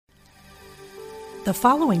The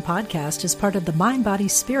following podcast is part of the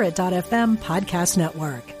MindBodySpirit.fm podcast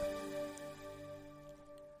network.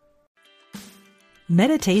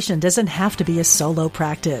 Meditation doesn't have to be a solo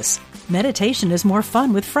practice. Meditation is more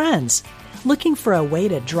fun with friends. Looking for a way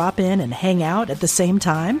to drop in and hang out at the same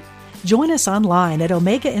time? Join us online at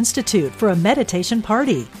Omega Institute for a meditation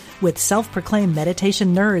party with self-proclaimed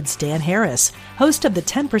meditation nerds Dan Harris, host of the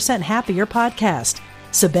 10% Happier podcast,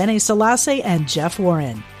 Sebene Selassie, and Jeff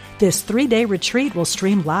Warren. This 3-day retreat will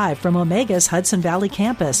stream live from Omega's Hudson Valley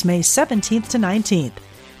campus May 17th to 19th.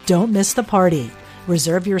 Don't miss the party.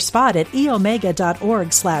 Reserve your spot at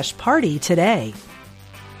eomega.org/party today.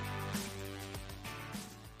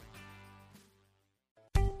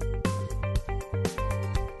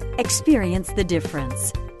 Experience the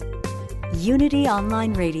difference. Unity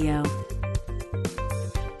Online Radio.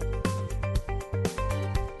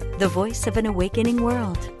 The voice of an awakening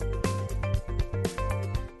world.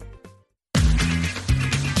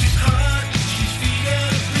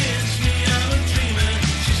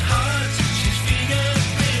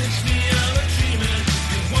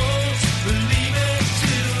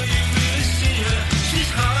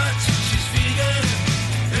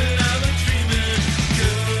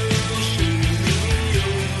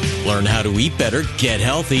 Learn how to eat better, get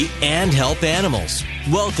healthy, and help animals.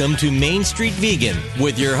 Welcome to Main Street Vegan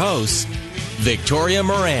with your host, Victoria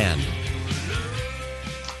Moran.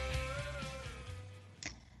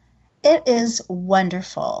 It is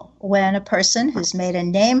wonderful when a person who's made a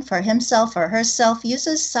name for himself or herself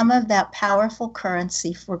uses some of that powerful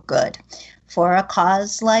currency for good, for a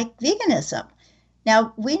cause like veganism.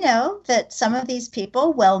 Now, we know that some of these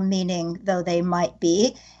people, well-meaning though they might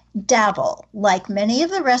be, dabble. Like many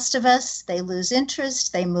of the rest of us, they lose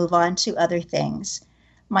interest, they move on to other things.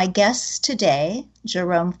 My guests today,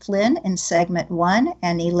 Jerome Flynn in segment 1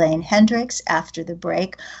 and Elaine Hendricks after the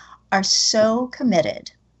break, are so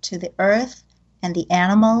committed to the earth and the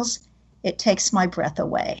animals, it takes my breath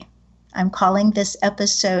away. I'm calling this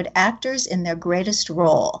episode Actors in Their Greatest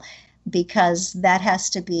Role, because that has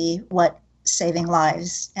to be what saving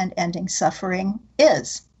lives and ending suffering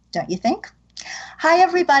is, don't you think? Hi,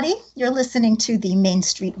 everybody. You're listening to the Main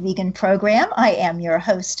Street Vegan program. I am your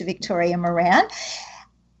host, Victoria Moran.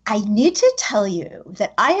 I need to tell you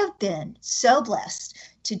that I have been so blessed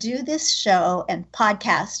to do this show and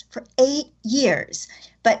podcast for 8 years.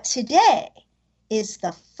 But today is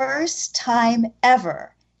the first time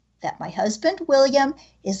ever that my husband, William,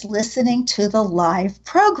 is listening to the live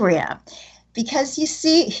program. Because you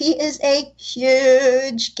see, he is a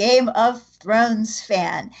huge Game of Thrones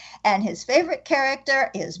fan, and his favorite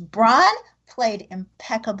character is Bronn, played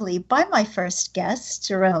impeccably by my first guest,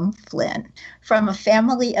 Jerome Flynn. From a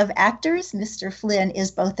family of actors, Mr. Flynn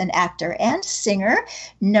is both an actor and singer,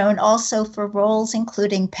 known also for roles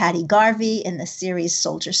including Patty Garvey in the series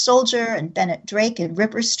Soldier Soldier and Bennett Drake in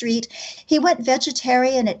Ripper Street. He went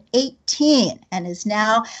vegetarian at 18 and is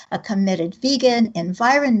now a committed vegan,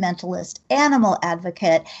 environmentalist, animal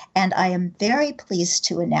advocate, and I am very pleased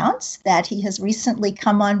to announce that he has recently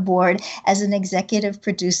come on board as an executive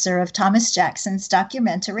producer of Thomas Jackson's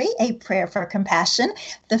documentary, A Prayer for Compassion,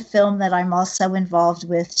 the film that I'm also involved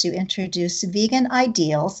with to introduce vegan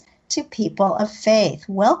ideals to people of faith.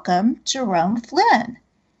 Welcome, Jerome Flynn.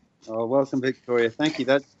 Oh, welcome, Victoria. Thank you.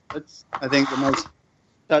 That's I think, the most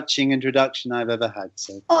touching introduction I've ever had.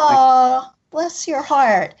 So, oh, bless your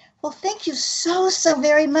heart. Well, thank you so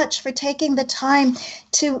very much for taking the time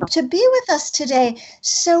to be with us today.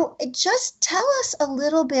 So just tell us a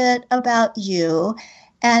little bit about you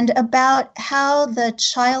and about how the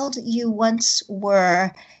child you once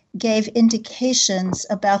were gave indications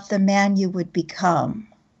about the man you would become.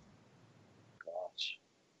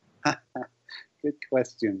 Gosh, good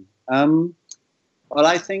question. Well,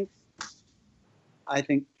 I think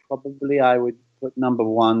probably I would put number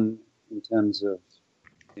one in terms of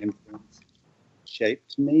influence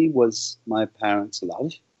shaped me was my parents'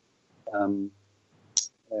 love, and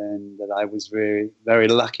that I was very, very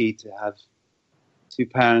lucky to have two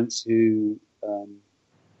parents who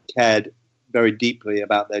cared very deeply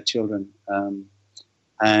about their children,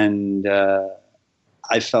 and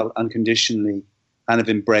I felt unconditionally kind of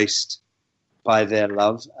embraced by their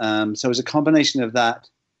love. So it was a combination of that,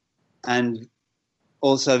 and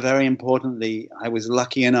also very importantly, I was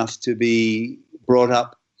lucky enough to be brought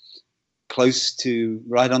up close to,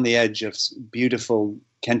 right on the edge of beautiful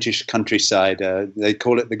Kentish countryside. They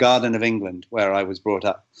call it the Garden of England, where I was brought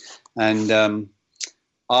up, and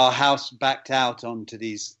our house backed out onto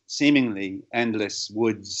these seemingly endless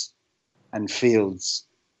woods and fields.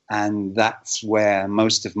 And that's where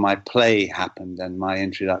most of my play happened and my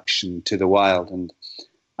introduction to the wild. And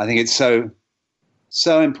I think it's so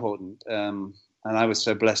so important. And I was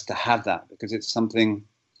so blessed to have that, because it's something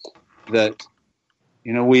that,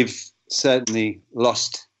 we've certainly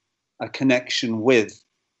lost a connection with,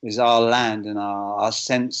 is our land and our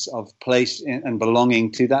sense of place and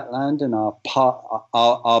belonging to that land, and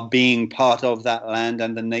our being part of that land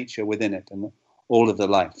and the nature within it and all of the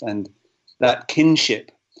life. And that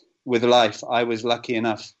kinship with life, I was lucky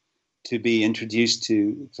enough to be introduced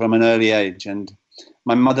to from an early age. And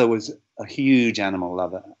my mother was a huge animal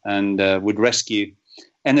lover and would rescue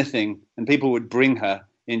anything, and people would bring her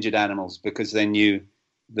injured animals because they knew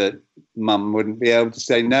that mum wouldn't be able to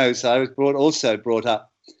say no. So I was brought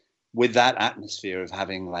up with that atmosphere of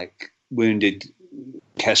having like wounded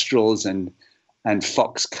kestrels and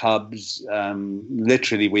fox cubs.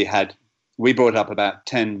 Literally, we brought up about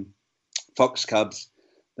 10 fox cubs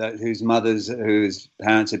whose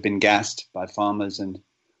parents had been gassed by farmers, and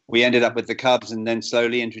we ended up with the cubs and then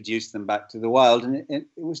slowly introduced them back to the wild. And it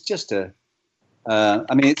was just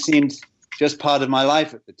it seemed just part of my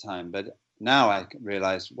life at the time, but now I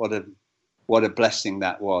realize what a blessing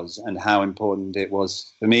that was and how important it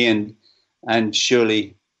was for me, and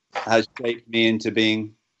surely has shaped me into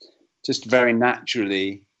being just very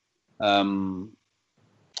naturally an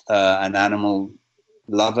animal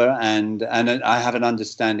lover, and I have an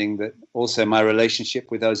understanding that also my relationship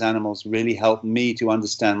with those animals really helped me to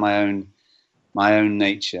understand my own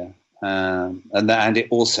nature, and it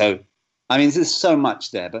also, there's so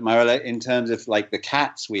much there, but in terms of like the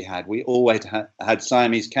cats we always had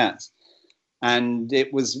Siamese cats, and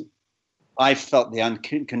I felt the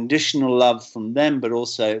unconditional love from them, but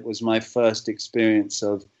also it was my first experience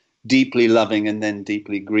of deeply loving and then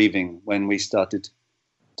deeply grieving when we started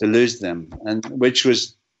to lose them, and which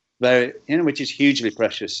was which is hugely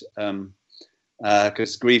precious,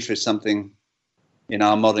 because grief is something in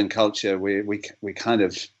our modern culture we kind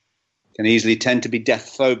of can easily tend to be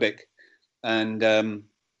death phobic, and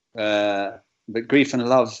but grief and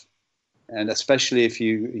love, and especially if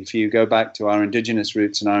you go back to our indigenous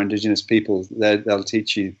roots and our indigenous people, they'll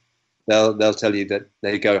teach you, they'll tell you that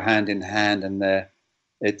they go hand in hand, and they're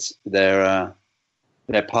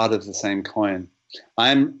part of the same coin.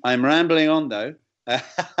 I'm rambling on though.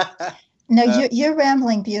 No, you're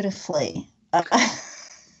rambling beautifully.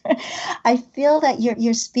 I feel that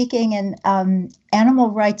you're speaking in Animal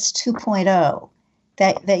Rights 2.0,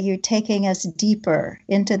 that you're taking us deeper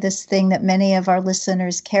into this thing that many of our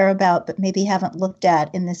listeners care about, but maybe haven't looked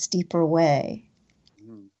at in this deeper way.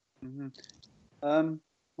 Mm-hmm.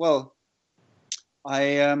 Well,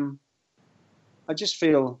 I just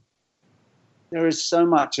feel there is so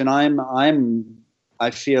much, and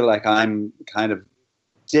I feel like I'm kind of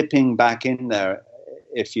dipping back in there,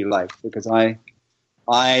 if you like, because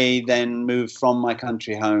I then moved from my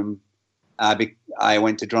country home. I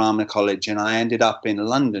went to drama college, and I ended up in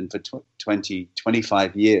London for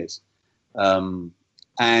 25 years,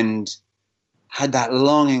 and had that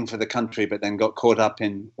longing for the country, but then got caught up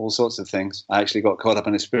in all sorts of things. I actually got caught up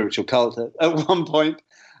in a spiritual cult at one point,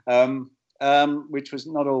 which was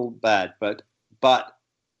not all bad, but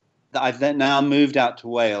I've then now moved out to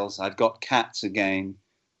Wales. I've got cats again.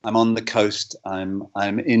 I'm on the coast. I'm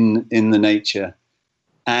in the nature,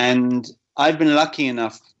 and I've been lucky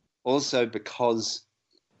enough also because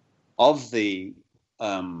of the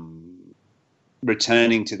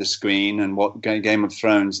returning to the screen and what Game of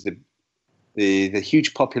Thrones, the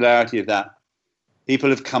huge popularity of that. People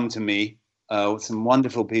have come to me, some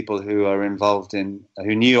wonderful people who are involved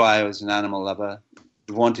who knew I was an animal lover,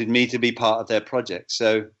 who wanted me to be part of their project.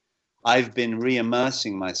 So I've been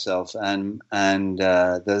re-immersing myself, and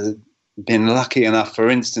been lucky enough, for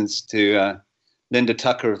instance, to Linda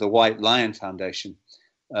Tucker of the White Lion Foundation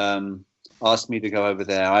asked me to go over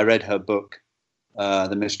there. I read her book,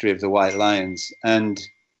 The Mystery of the White Lions, and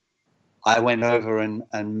I went over and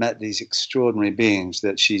met these extraordinary beings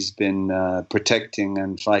that she's been protecting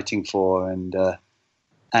and fighting for,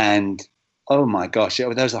 and oh my gosh,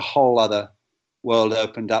 there's a whole other world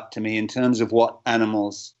opened up to me in terms of what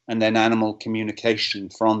animals, and then animal communication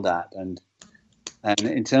from that, and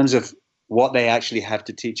in terms of what they actually have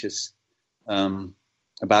to teach us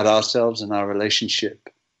about ourselves and our relationship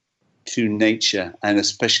to nature, and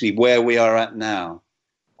especially where we are at now.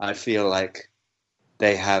 I feel like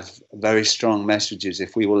they have very strong messages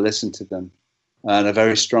if we will listen to them, and a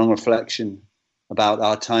very strong reflection about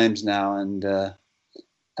our times now, and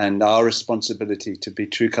our responsibility to be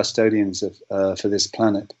true custodians for this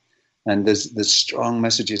planet. And there's strong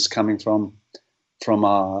messages coming from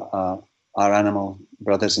our animal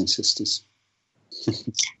brothers and sisters.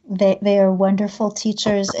 They are wonderful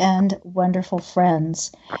teachers and wonderful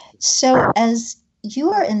friends. So as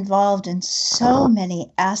you are involved in so many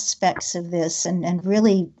aspects of this and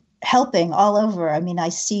really helping all over. I mean, I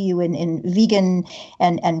see you in vegan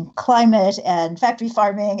and climate and factory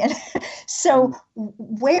farming. And so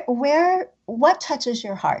what touches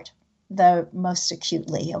your heart the most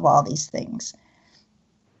acutely of all these things?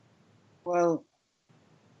 Well,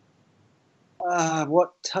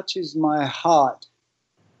 what touches my heart,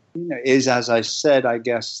 is, as I said, I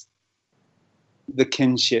guess, the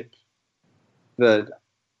kinship that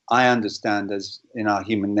I understand as in our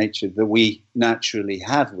human nature that we naturally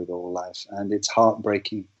have with all life. And it's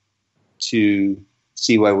heartbreaking to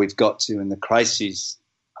see where we've got to in the crises.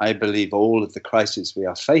 I believe all of the crises we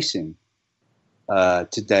are facing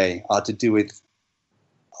today are to do with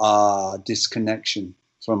our disconnection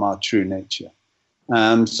from our true nature.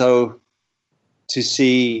 So to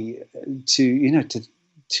see the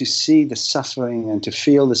suffering and to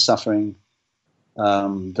feel the suffering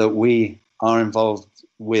that we are involved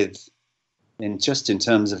with in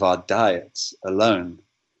terms of our diets alone,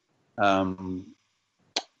 to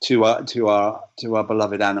our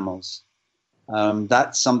beloved animals,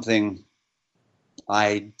 that's something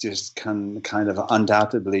I just can kind of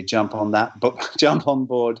undoubtedly jump on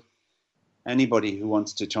board. Anybody who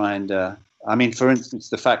wants to try and, for instance,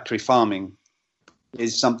 the factory farming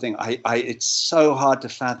is something it's so hard to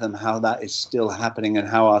fathom how that is still happening and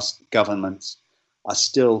how our governments are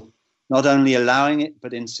still not only allowing it,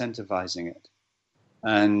 but incentivizing it.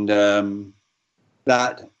 And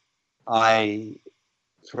that I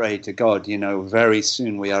pray to God, very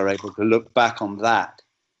soon we are able to look back on that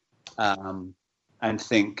and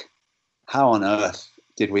think, how on earth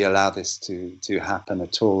did we allow this to happen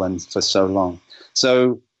at all and for so long?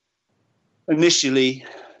 So initially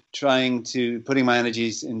putting my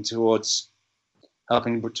energies in towards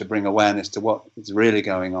helping to bring awareness to what is really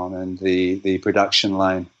going on and the production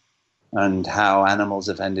line and how animals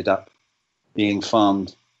have ended up being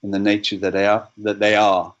farmed in the nature that they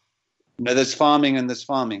are. There's farming and there's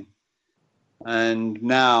farming. And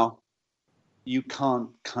now you can't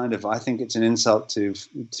I think it's an insult to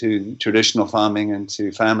traditional farming and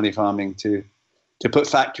to family farming to put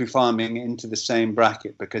factory farming into the same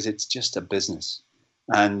bracket, because it's just a business.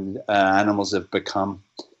 And animals have become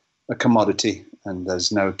a commodity, and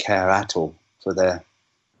there's no care at all for their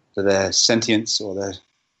sentience or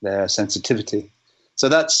their sensitivity. So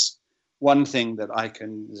that's one thing that I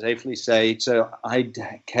can safely say. So I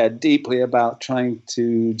care deeply about trying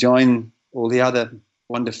to join all the other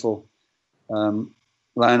wonderful,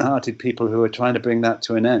 lion-hearted people who are trying to bring that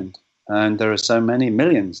to an end. And there are so many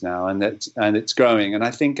millions now, and it's growing. And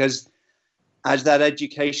I think as that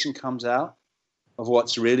education comes out of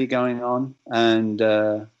what's really going on, and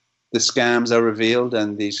the scams are revealed,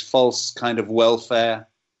 and these false kind of welfare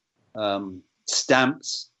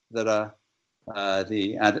stamps that are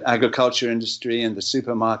the agriculture industry and the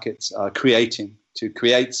supermarkets are creating to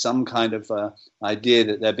create some kind of idea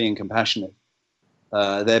that they're being compassionate,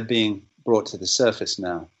 they're being brought to the surface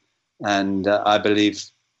now. And I believe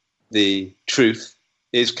the truth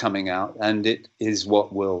is coming out, and it is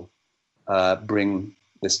what will bring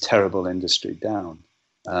this terrible industry down.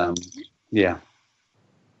 Yeah.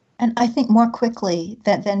 And I think more quickly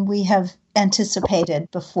than we have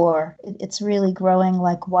anticipated before. It's really growing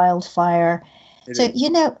like wildfire.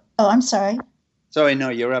 I'm sorry. Sorry, no,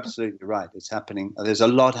 you're absolutely right. It's happening. There's a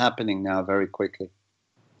lot happening now very quickly.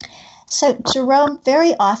 So, Jerome,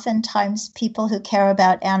 very oftentimes people who care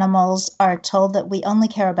about animals are told that we only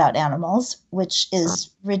care about animals, which is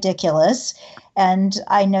ridiculous. And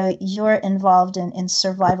I know you're involved in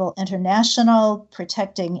Survival International,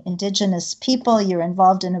 protecting Indigenous people. You're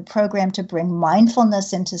involved in a program to bring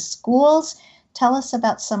mindfulness into schools. Tell us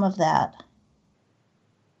about some of that.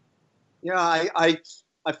 Yeah, I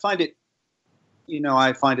find it,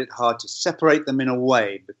 I find it hard to separate them in a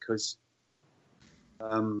way, because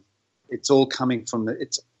it's all coming from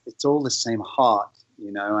it's all the same heart,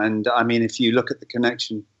 and I mean, if you look at the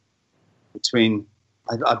connection between,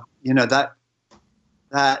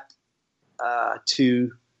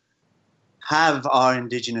 to have our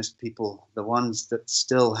indigenous people, the ones that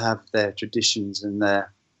still have their traditions and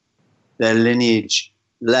their lineage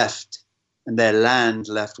left and their land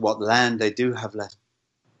left, what land they do have left,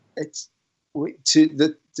 we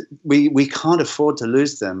can't afford to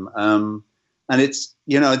lose them. And it's,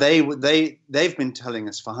 they've been telling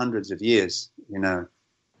us for hundreds of years,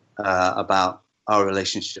 about our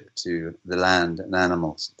relationship to the land and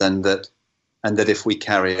animals, and that if we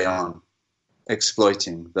carry on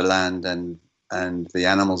exploiting the land and the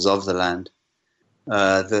animals of the land,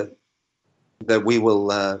 that we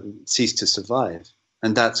will cease to survive.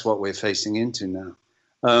 And that's what we're facing into now.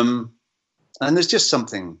 And there's just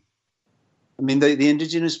something, I mean, the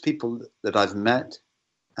indigenous people that I've met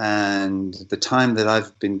and the time that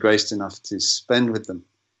I've been graced enough to spend with them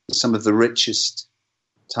is some of the richest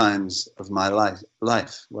times of my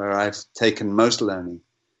life, where I've taken most learning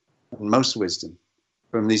and most wisdom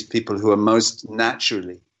from these people who are most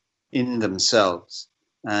naturally in themselves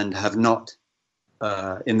and have not,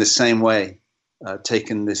 in the same way,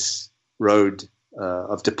 taken this road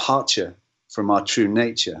of departure from our true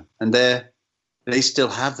nature. And they still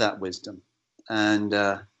have that wisdom, and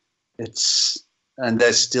they're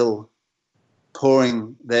still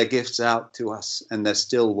pouring their gifts out to us, and they're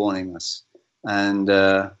still warning us. And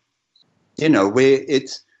I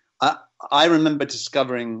remember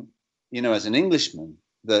discovering, as an Englishman,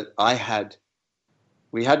 that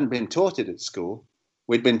we hadn't been taught it at school.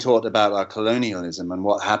 We'd been taught about our colonialism and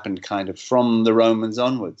what happened kind of from the Romans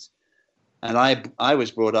onwards. And I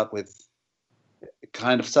was brought up with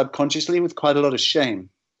kind of subconsciously with quite a lot of shame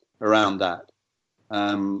around that,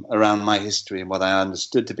 around my history and what I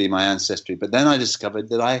understood to be my ancestry. But then I discovered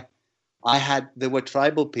that there were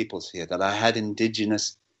tribal peoples here, that I had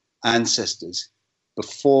indigenous ancestors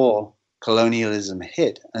before colonialism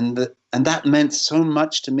hit. And that meant so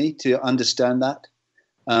much to me to understand that.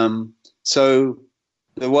 So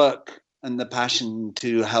the work and the passion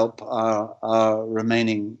to help our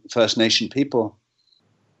remaining First Nation people,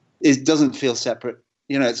 it doesn't feel separate.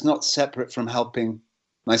 It's not separate from helping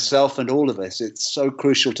myself and all of us. It's so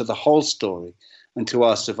crucial to the whole story and to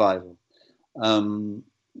our survival. And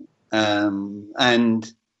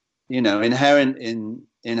inherent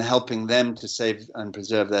in helping them to save and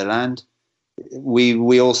preserve their land,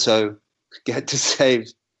 we also get to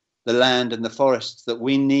save the land and the forests that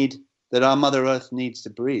we need, that our Mother Earth needs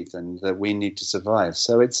to breathe and that we need to survive.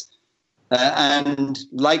 So it's, and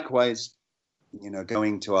likewise,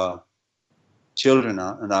 going to our children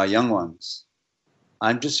and our young ones,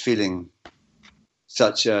 I'm just feeling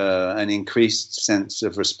such an increased sense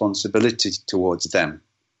of responsibility towards them,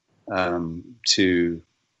 to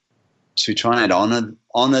try and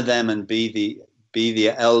honor them and be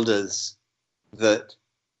the elders that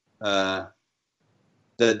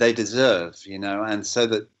they deserve, and so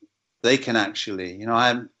that they can actually,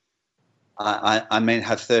 I may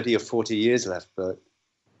have 30 or 40 years left, but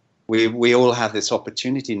we all have this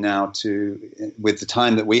opportunity now to, with the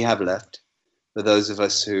time that we have left, for those of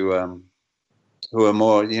us who are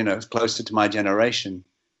more, closer to my generation,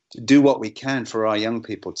 to do what we can for our young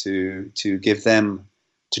people, to give them,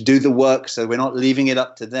 to do the work, so we're not leaving it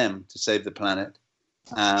up to them to save the planet,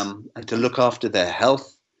 and to look after their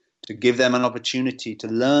health, to give them an opportunity to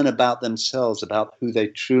learn about themselves, about who they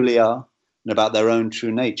truly are, and about their own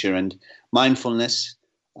true nature. And mindfulness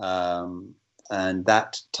and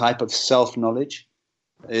that type of self-knowledge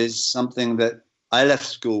is something that I left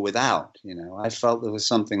school without. I felt there was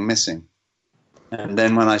something missing. And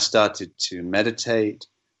then when I started to meditate,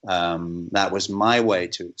 that was my way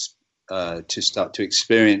to start to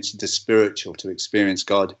experience the spiritual, to experience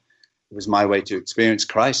God. It was my way to experience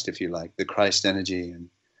Christ, if you like, the Christ energy.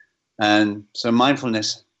 And so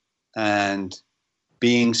mindfulness and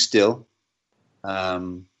being still,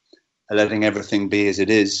 letting everything be as it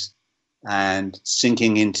is, and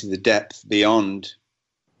sinking into the depth beyond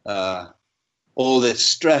all this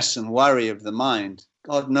stress and worry of the mind.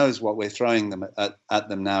 God knows what we're throwing them at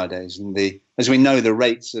them nowadays. And as we know, the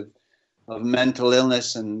rates of mental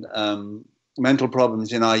illness and mental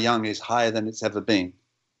problems in our young is higher than it's ever been,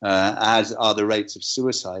 as are the rates of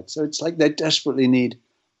suicide. So it's like they desperately need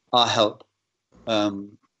our help to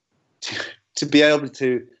be able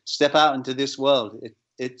to step out into this world.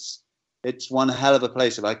 It's one hell of a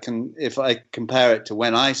place. If I compare it to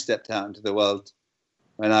when I stepped out into the world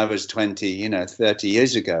when I was 20, 30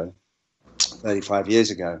 years ago, 35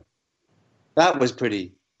 years ago, that was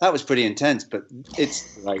pretty intense. But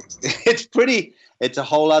it's like it's a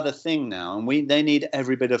whole other thing now, and they need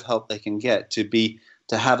every bit of help they can get to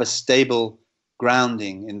have a stable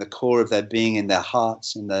grounding in the core of their being, in their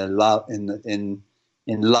hearts, in their love, in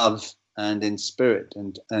love and in spirit,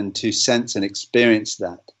 and to sense and experience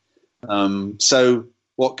that. So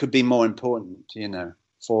what could be more important, I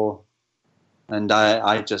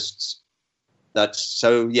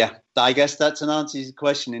guess that's an answer to the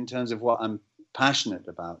question in terms of what I'm passionate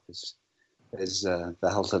about is the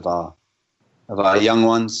health of our young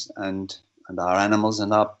ones and our animals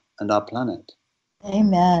and our planet.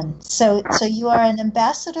 Amen. So you are an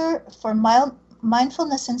ambassador for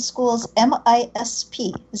Mindfulness in Schools,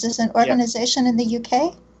 MISP. Is this an organization in the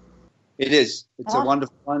UK? It is. It's a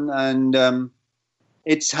wonderful one, and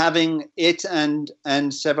it's having it and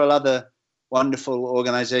several other wonderful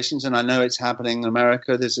organizations, and I know it's happening in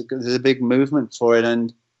America. There's a big movement for it,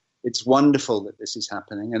 and it's wonderful that this is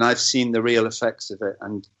happening. And I've seen the real effects of it,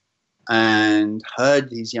 and heard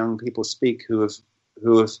these young people speak who have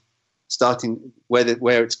starting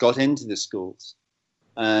where it's got into the schools,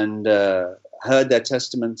 and heard their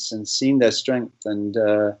testaments and seen their strength, and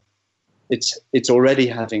it's already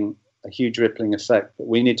having a huge rippling effect. But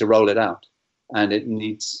we need to roll it out, and it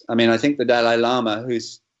needs. I mean, I think the Dalai Lama,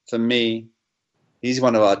 who's for me, he's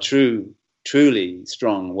one of our truly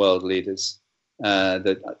strong world leaders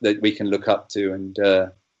that we can look up to and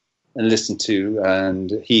listen to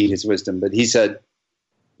and heed his wisdom. But he said,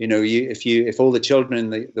 you know, if all the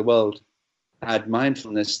children in the world had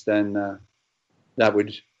mindfulness, then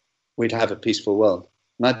we'd have a peaceful world,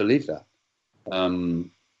 and I believe that.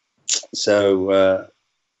 So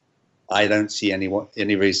I don't see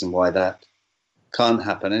any reason why that can't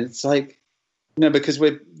happen. And it's like, you know, because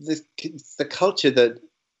the culture that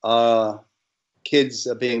our kids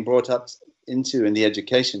are being brought up into in the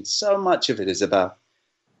education, so much of it is about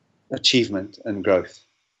achievement and growth,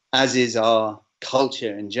 as is our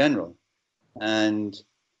culture in general. And,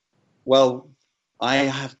 well, I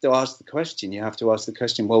have to ask the question, you have to ask the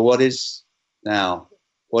question, well, what is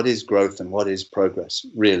growth and what is progress,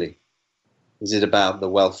 really? Is it about the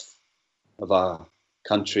wealth of our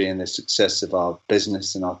country and the success of our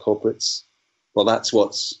business and our corporates? Well, that's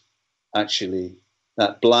what's actually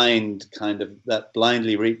that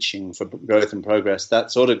blindly reaching for growth and progress, that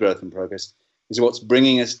sort of growth and progress is what's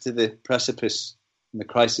bringing us to the precipice and the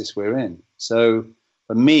crisis we're in. So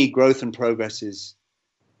for me, growth and progress it's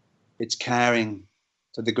caring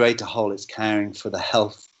for the greater whole. It's caring for the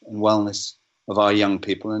health and wellness of our young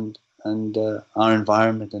people and our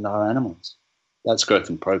environment and our animals. That's growth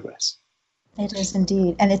and progress. It is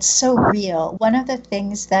indeed. And it's so real. One of the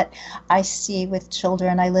things that I see with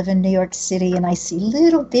children, I live in New York City, and I see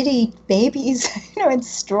little bitty babies, you know, in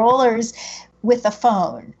strollers with a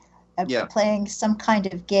phone, playing some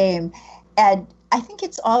kind of game. And I think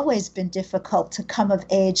it's always been difficult to come of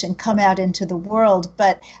age and come out into the world.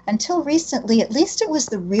 But until recently, at least it was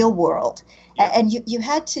the real world. Yeah. And you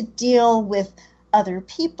had to deal with other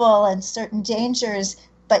people and certain dangers,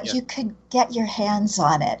 but you could get your hands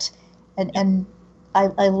on it. And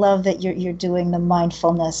I love that you're doing the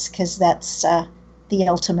mindfulness, because that's the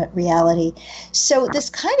ultimate reality. So this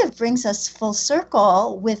kind of brings us full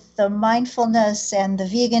circle with the mindfulness and the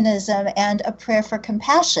veganism and a prayer for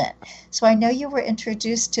compassion. So I know you were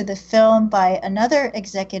introduced to the film by another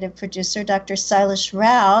executive producer, Dr. Sailesh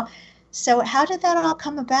Rao. So how did that all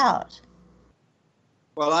come about?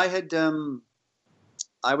 Well, I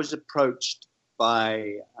was approached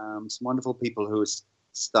by some wonderful people who was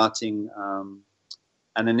starting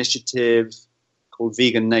an initiative called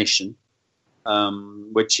Vegan Nation,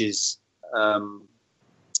 which is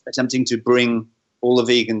attempting to bring all the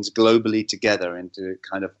vegans globally together into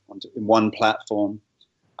in one platform,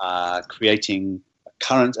 creating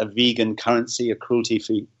a vegan currency, a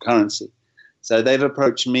cruelty-free currency. So they've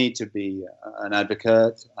approached me to be an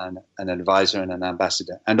advocate and an advisor and an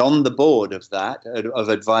ambassador. And on the board of that, of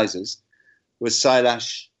advisors, was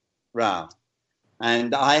Sailesh Rao.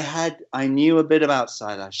 And I knew a bit about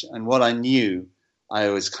Sailesh, and what I knew, I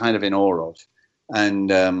was kind of in awe of.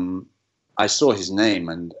 And I saw his name,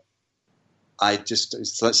 and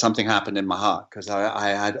something happened in my heart, because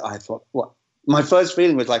I thought, what? My first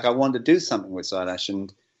feeling was like I wanted to do something with Sailesh,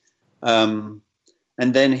 and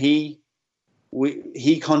then he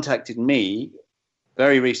contacted me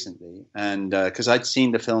very recently, and because I'd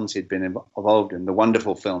seen the films he'd been involved in, the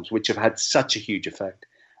wonderful films, which have had such a huge effect.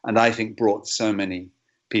 And I think brought so many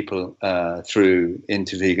people through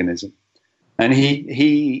into veganism. And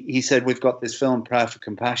he said, we've got this film, Prayer for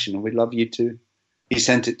Compassion, and we'd love you to. He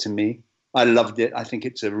sent it to me. I loved it. I think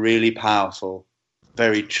it's a really powerful,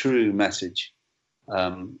 very true message,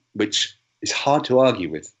 which is hard to argue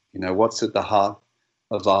with. You know, what's at the heart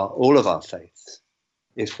of all of our faiths,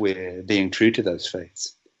 if we're being true to those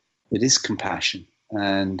faiths? It is compassion.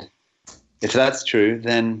 And if that's true,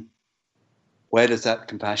 then where does that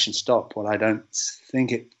compassion stop? Well, I don't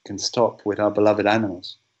think it can stop with our beloved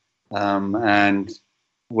animals. In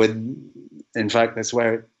fact, that's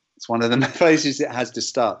where it's one of the places it has to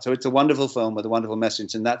start. So it's a wonderful film with a wonderful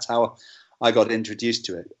message, and that's how I got introduced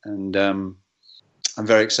to it. And I'm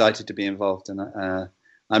very excited to be involved. And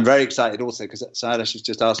I'm very excited also because Sailesh has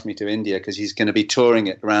just asked me to India, because he's going to be touring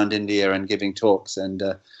it around India and giving talks. And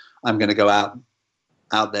I'm going to go out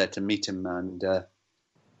there to meet him and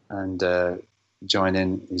join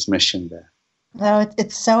in his mission there. Oh,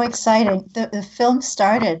 it's so exciting. The film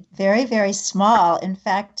started very, very small. In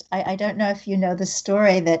fact, I don't know if you know the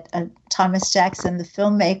story that Thomas Jackson, the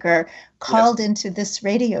filmmaker, called into this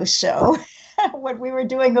radio show when we were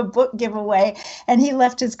doing a book giveaway, and he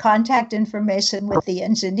left his contact information with the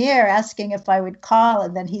engineer asking if I would call.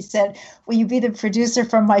 And then he said, "Will you be the producer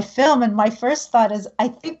for my film?" And my first thought is, I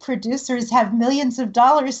think producers have millions of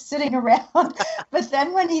dollars sitting around. But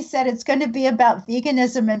then when he said it's going to be about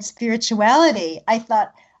veganism and spirituality, I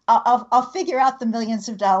thought, I'll figure out the millions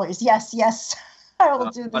of dollars. Yes, I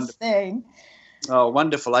will do this thing. Oh,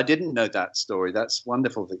 wonderful. I didn't know that story. That's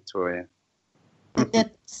wonderful, Victoria.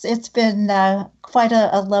 It's been quite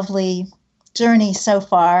a lovely journey so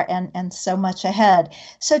far, and so much ahead.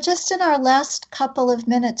 So just in our last couple of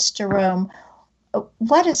minutes, Jerome,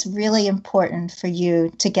 what is really important for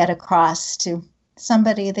you to get across to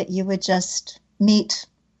somebody that you would just meet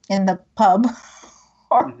in the pub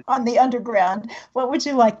or on the underground? What would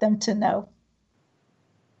you like them to know?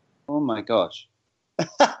 Oh my gosh.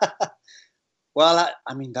 Well,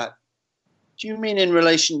 I mean that. Do you mean in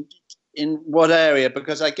relation, in what area?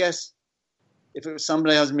 Because I guess if it was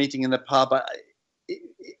somebody I was meeting in the pub,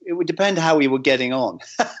 it would depend how we were getting on.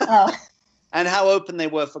 And how open they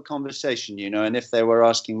were for conversation, and if they were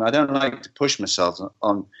asking me. I don't like to push myself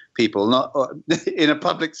on people, not in a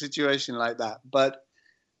public situation like that. But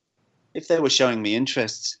if they were showing me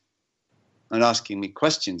interest and asking me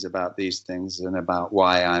questions about these things and about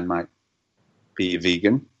why I might be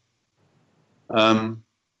vegan,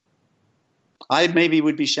 I maybe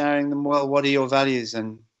would be sharing them, well, what are your values,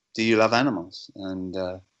 and do you love animals, and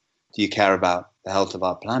do you care about the health of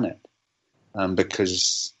our planet? And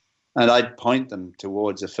I'd point them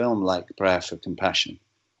towards a film like Prayer for Compassion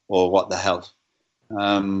or What the Health,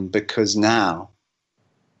 because now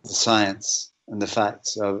the science and the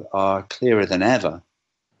facts are clearer than ever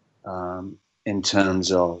in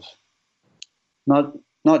terms of not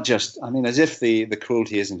just, I mean, as if the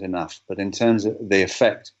cruelty isn't enough, but in terms of the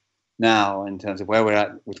effect now, in terms of where we're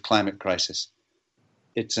at with climate crisis,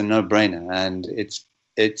 it's a no-brainer, and it's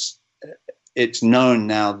known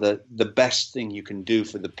now that the best thing you can do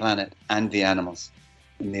for the planet and the animals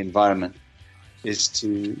and the environment is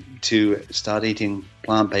to start eating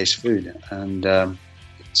plant-based food. And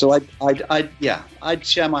so I'd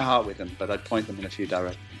share my heart with them, but I'd point them in a few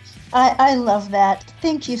directions. I love that.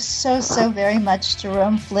 Thank you so very much,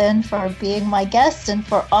 Jerome Flynn, for being my guest and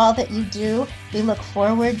for all that you do. We look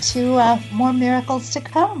forward to more miracles to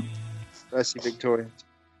come. Bless you, Victoria.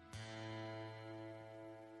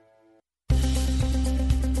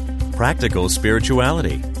 Practical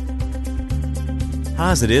spirituality.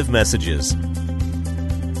 Positive messages.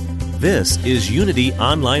 This is Unity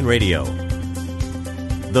Online Radio,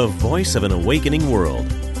 the voice of an awakening world.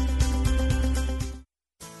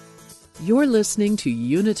 You're listening to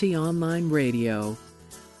Unity Online Radio.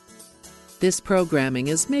 This programming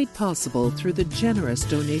is made possible through the generous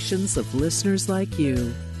donations of listeners like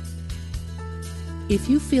you. If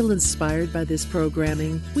you feel inspired by this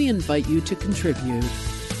programming, we invite you to contribute.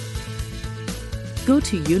 Go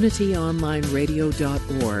to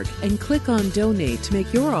unityonlineradio.org and click on Donate to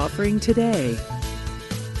make your offering today.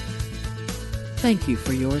 Thank you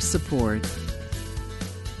for your support.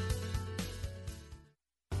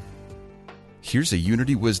 Here's a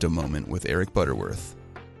Unity Wisdom moment with Eric Butterworth.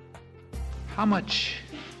 How much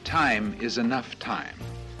time is enough time?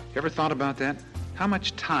 You ever thought about that? How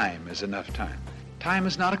much time is enough time? Time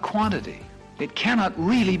is not a quantity. It cannot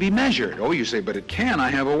really be measured. Oh, you say, but it can. I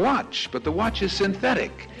have a watch, but the watch is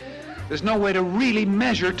synthetic. There's no way to really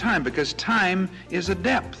measure time because time is a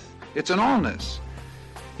depth. It's an allness.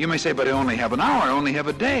 You may say, but I only have an hour, I only have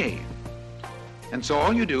a day. And so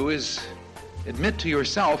all you do is admit to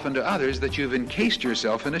yourself and to others that you've encased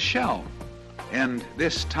yourself in a shell. And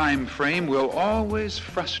this time frame will always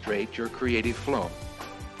frustrate your creative flow.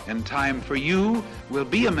 And time for you will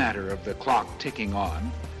be a matter of the clock ticking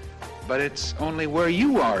on, but it's only where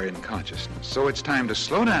you are in consciousness. So it's time to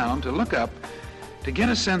slow down, to look up, to get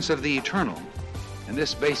a sense of the eternal. And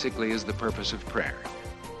this basically is the purpose of prayer.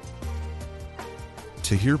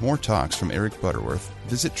 To hear more talks from Eric Butterworth,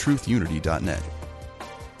 visit truthunity.net.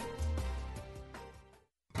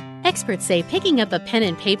 Experts say picking up a pen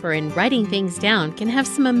and paper and writing things down can have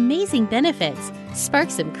some amazing benefits. Spark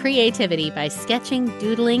some creativity by sketching,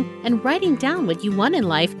 doodling, and writing down what you want in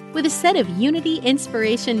life with a set of Unity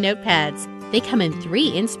Inspiration Notepads. They come in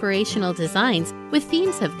 3 inspirational designs with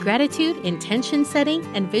themes of gratitude, intention setting,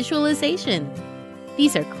 and visualization.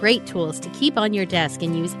 These are great tools to keep on your desk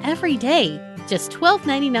and use every day. Just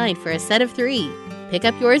 $12.99 for a set of 3. Pick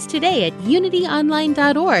up yours today at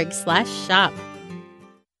unityonline.org/shop.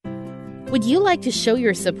 Would you like to show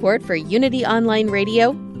your support for Unity Online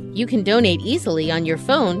Radio? You can donate easily on your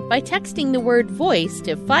phone by texting the word VOICE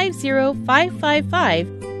to 50555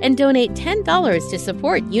 and donate $10 to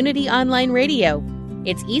support Unity Online Radio.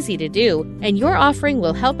 It's easy to do, and your offering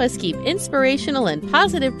will help us keep inspirational and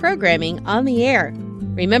positive programming on the air.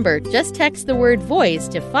 Remember, just text the word VOICE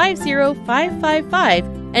to 50555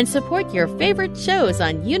 and support your favorite shows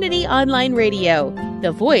on Unity Online Radio,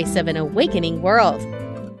 the voice of an awakening world.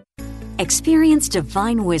 Experience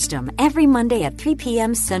divine wisdom every Monday at 3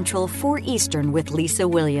 p.m. Central, 4 Eastern with Lisa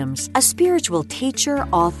Williams. A spiritual teacher,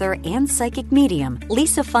 author, and psychic medium,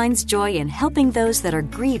 Lisa finds joy in helping those that are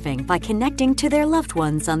grieving by connecting to their loved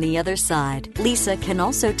ones on the other side. Lisa can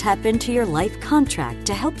also tap into your life contract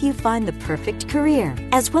to help you find the perfect career,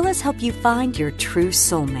 as well as help you find your true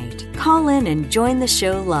soulmate. Call in and join the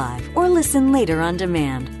show live or listen later on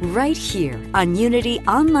demand right here on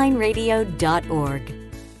UnityOnlineRadio.org.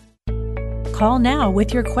 Call now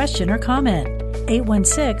with your question or comment.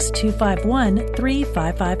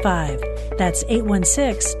 816-251-3555. That's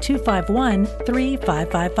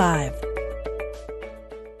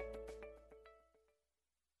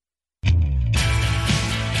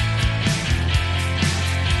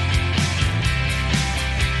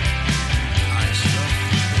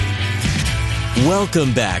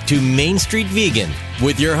Welcome back to Main Street Vegan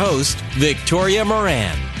with your host, Victoria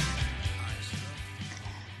Moran.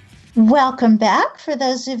 Welcome back. For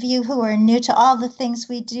those of you who are new to all the things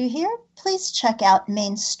we do here, please check out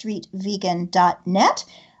mainstreetvegan.net,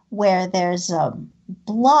 where there's a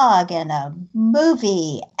blog and a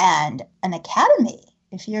movie and an academy.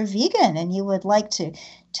 If you're vegan and you would like to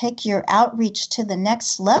take your outreach to the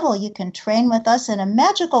next level, you can train with us in a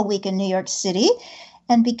magical week in New York City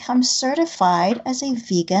and become certified as a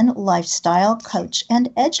vegan lifestyle coach and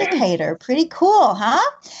educator. Pretty cool, huh?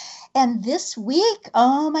 And this week,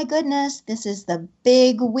 oh my goodness, this is the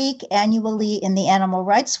big week annually in the animal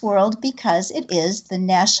rights world because it is the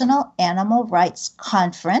National Animal Rights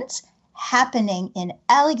Conference happening in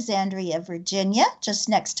Alexandria, Virginia, just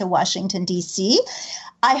next to Washington, D.C.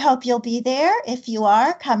 I hope you'll be there. If you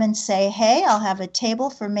are, come and say, hey, I'll have a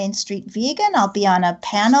table for Main Street Vegan. I'll be on a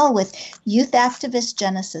panel with youth activist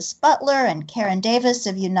Genesis Butler and Karen Davis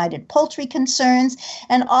of United Poultry Concerns,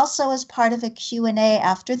 and also as part of a Q&A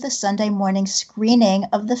after the Sunday morning screening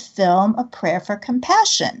of the film A Prayer for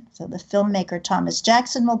Compassion. So the filmmaker Thomas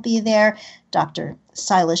Jackson will be there. Dr.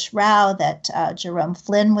 Silas Rao that Jerome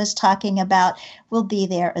Flynn was talking about will be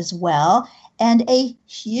there as well. And a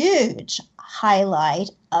huge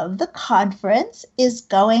highlight of the conference is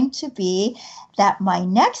going to be that my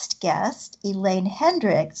next guest, Elaine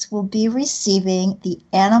Hendricks, will be receiving the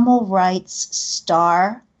Animal Rights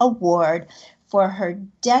Star Award for her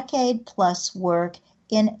decade-plus work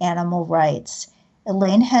in animal rights.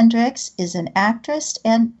 Elaine Hendricks is an actress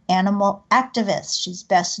and animal activist. She's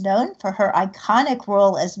best known for her iconic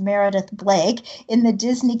role as Meredith Blake in the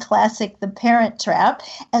Disney classic The Parent Trap,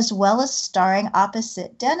 as well as starring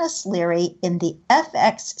opposite Dennis Leary in the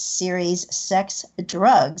FX series Sex,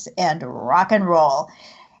 Drugs, and Rock and Roll.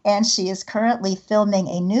 And she is currently filming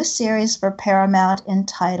a new series for Paramount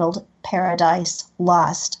entitled Paradise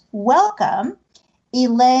Lost. Welcome,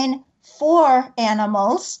 Elaine for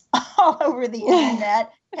Animals all over the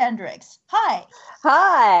internet, Hendricks. Hi.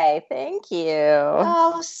 Hi, thank you.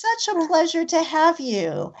 Oh, such a pleasure to have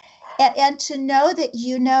you. And to know that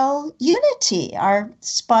you know Unity, our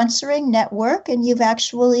sponsoring network, and you've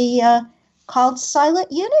actually called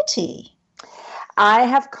Silent Unity. I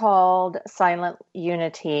have called Silent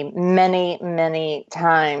Unity many, many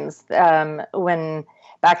times.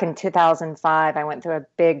 Back in 2005, I went through a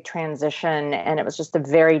big transition, and it was just a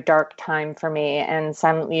very dark time for me. And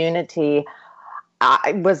Silent Unity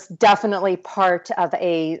was definitely part of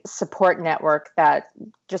a support network that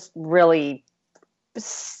just really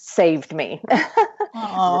saved me.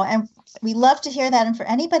 Oh, and we love to hear that. And for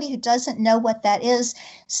anybody who doesn't know what that is,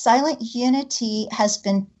 Silent Unity has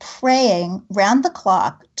been praying round the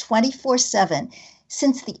clock 24/7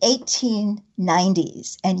 since the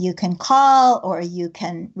 1890s. And you can call or you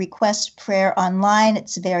can request prayer online.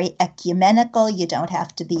 It's very ecumenical. You don't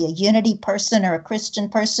have to be a Unity person or a Christian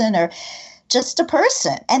person or just a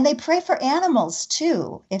person. And they pray for animals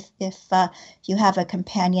too, if you have a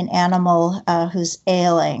companion animal who's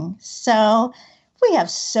ailing. So we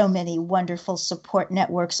have so many wonderful support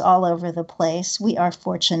networks all over the place. We are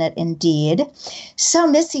fortunate indeed. So,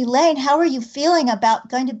 Miss Elaine, how are you feeling about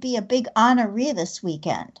going to be a big honoree this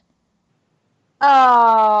weekend?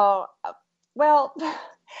 Oh, well,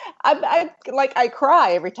 I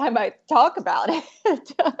cry every time I talk about it.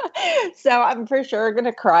 So I'm for sure going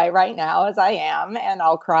to cry right now as I am, and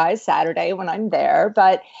I'll cry Saturday when I'm there.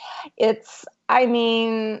 But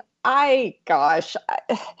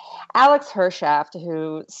Alex Hershaft,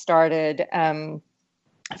 who started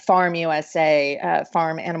Farm USA,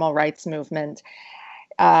 Farm Animal Rights Movement,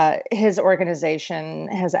 his organization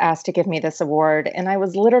has asked to give me this award. And I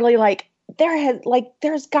was literally like,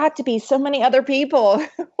 there's got to be so many other people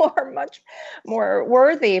who are much more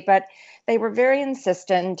worthy, but they were very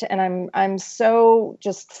insistent, and I'm so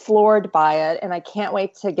just floored by it, and I can't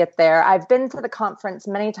wait to get there. I've been to the conference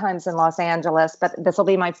many times in Los Angeles, but this will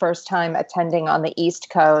be my first time attending on the East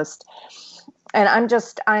Coast. And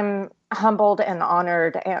I'm humbled and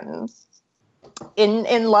honored and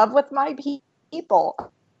in love with my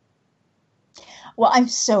people. Well, I'm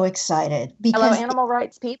so excited because hello, animal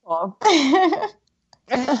rights people.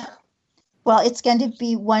 Well, it's going to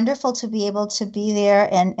be wonderful to be able to be there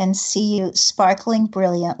and see you sparkling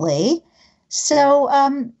brilliantly. So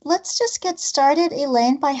let's just get started,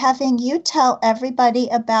 Elaine, by having you tell everybody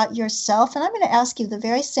about yourself. And I'm going to ask you the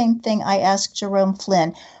very same thing I asked Jerome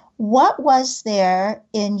Flynn. What was there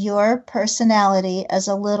in your personality as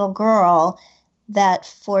a little girl that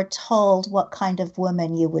foretold what kind of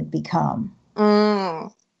woman you would become?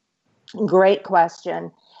 Great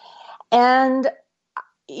question. And,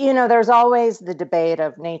 there's always the debate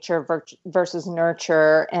of nature versus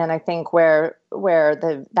nurture. And I think where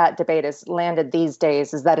that debate has landed these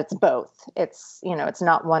days is that it's both. It's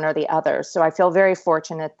not one or the other. So I feel very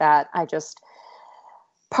fortunate that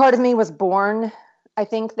part of me was born, I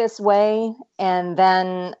think, this way. And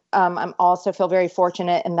then I'm also feel very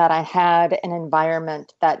fortunate in that I had an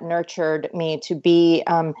environment that nurtured me to be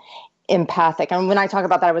empathic. And when I talk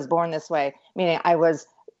about that I was born this way, meaning I've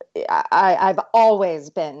always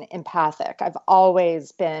been empathic. I've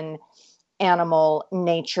always been animal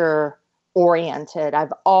nature oriented.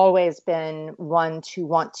 I've always been one to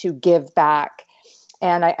want to give back.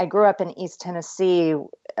 And I grew up in East Tennessee,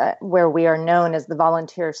 where we are known as the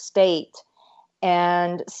volunteer state.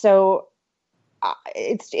 And so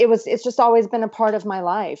it's just always been a part of my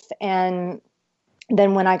life. And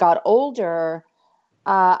then when I got older,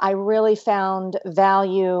 I really found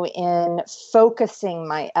value in focusing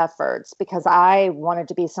my efforts because I wanted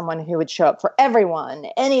to be someone who would show up for everyone,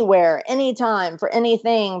 anywhere, anytime, for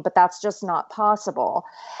anything, but that's just not possible.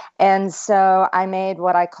 And so I made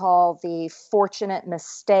what I call the fortunate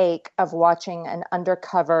mistake of watching an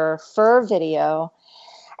undercover fur video.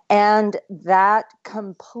 And that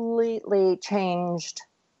completely changed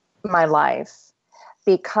my life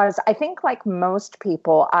because I think, like most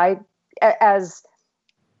people,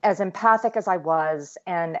 as empathic as I was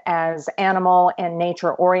and as animal and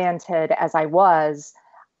nature oriented as I was,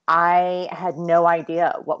 I had no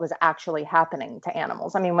idea what was actually happening to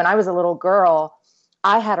animals. I mean, when I was a little girl,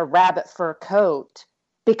 I had a rabbit fur coat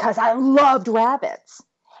because I loved rabbits.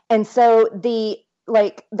 And so the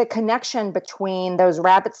connection between those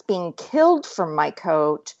rabbits being killed from my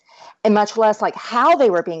coat and much less like how they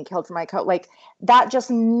were being killed from my coat, like that just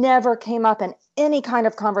never came up in any kind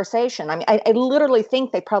of conversation. I mean, I literally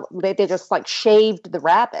think they just like shaved the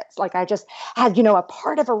rabbits. Like I just had, a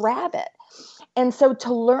part of a rabbit. And so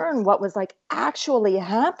to learn what was like actually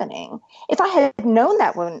happening, if I had known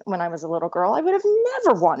that when I was a little girl, I would have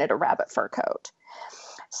never wanted a rabbit fur coat.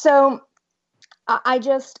 So I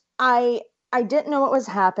didn't know what was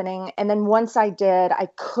happening. And then once I did, I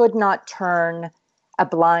could not turn a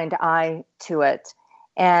blind eye to it.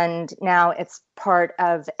 And now it's part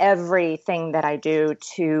of everything that I do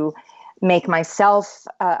to make myself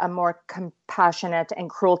a more compassionate and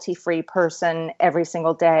cruelty-free person every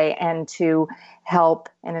single day, and to help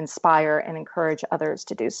and inspire and encourage others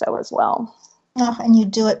to do so as well. Oh, and you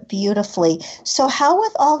do it beautifully. So how,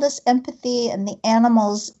 with all this empathy and the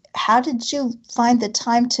animals, how did you find the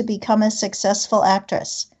time to become a successful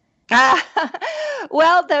actress?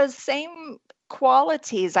 Well, those same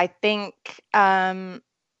qualities, I think, for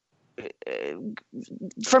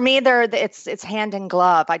me, it's hand in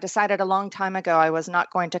glove. I decided a long time ago I was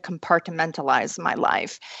not going to compartmentalize my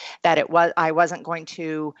life. That I wasn't going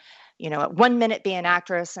to, at one minute be an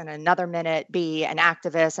actress and another minute be an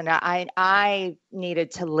activist. And I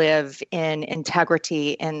needed to live in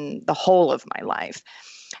integrity in the whole of my life.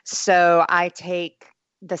 So I take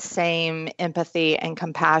the same empathy and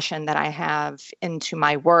compassion that I have into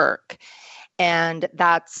my work. And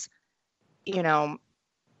that's,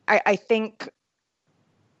 I think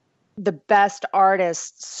the best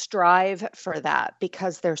artists strive for that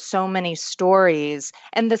because there's so many stories,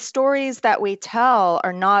 and the stories that we tell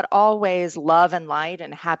are not always love and light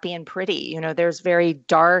and happy and pretty. There's very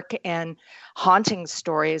dark and haunting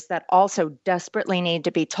stories that also desperately need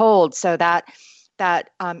to be told. So that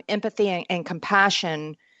empathy and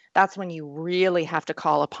compassion, that's when you really have to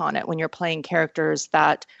call upon it, when you're playing characters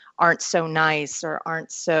that aren't so nice or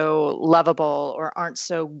aren't so lovable or aren't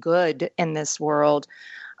so good in this world.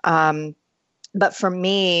 But for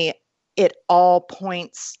me, it all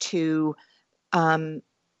points to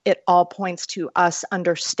us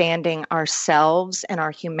understanding ourselves and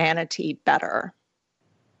our humanity better.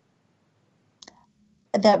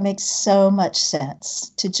 That makes so much sense,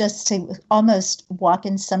 to almost walk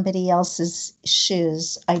in somebody else's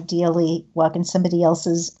shoes, ideally walk in somebody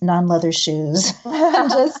else's non-leather shoes,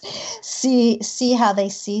 and just see how they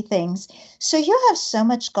see things. So you have so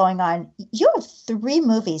much going on. You have 3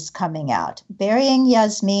 movies coming out: Burying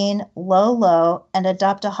Yasmin, Low Low, and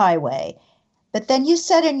Adopt a Highway. But then you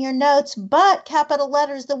said in your notes, but capital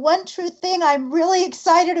letters, the one true thing I'm really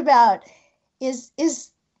excited about is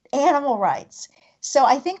animal rights. So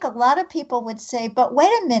I think a lot of people would say, but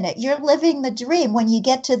wait a minute, you're living the dream. When you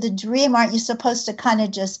get to the dream, aren't you supposed to kind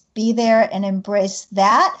of just be there and embrace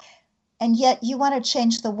that? And yet you want to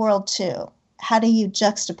change the world too. How do you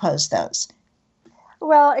juxtapose those?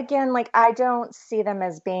 Well, again, I don't see them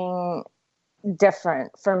as being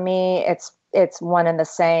different. For me, it's one and the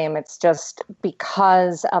same. It's just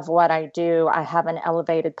because of what I do, I have an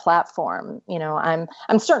elevated platform.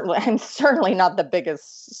 I'm certainly not the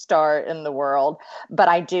biggest star in the world, but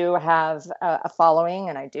I do have a following,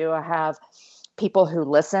 and I do have people who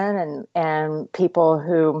listen and people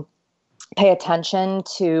who pay attention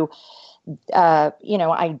to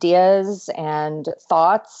ideas and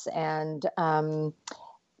thoughts and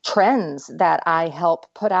trends that I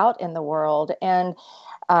help put out in the world. And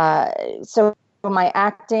so my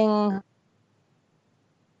acting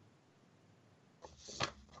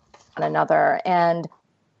on another, and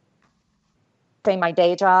say my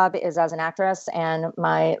day job is as an actress and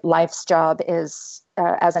my life's job is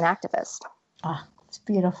as an activist. Oh, it's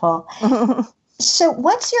beautiful. So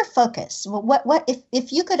what's your focus? What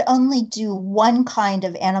if you could only do one kind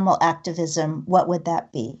of animal activism, what would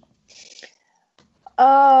that be?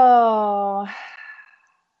 Oh,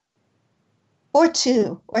 or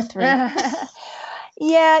 2 or 3.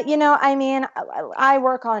 Yeah, I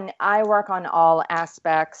work on all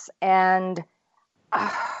aspects, and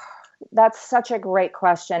that's such a great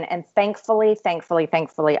question. And thankfully,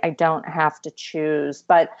 I don't have to choose.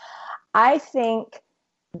 But I think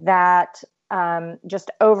that just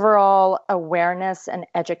overall awareness and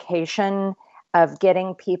education of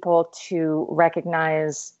getting people to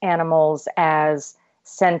recognize animals as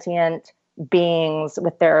sentient beings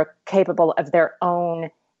with their capable of their own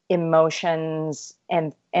emotions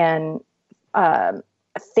and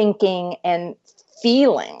thinking and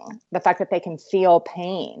feeling, the fact that they can feel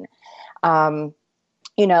pain, and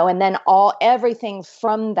then everything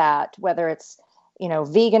from that, whether it's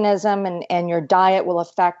veganism and your diet will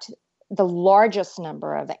affect the largest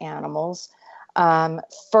number of animals.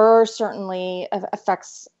 Fur certainly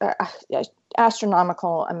affects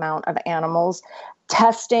astronomical amount of animals.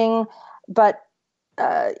 Testing, but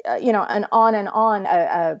and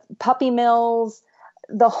on. Puppy mills,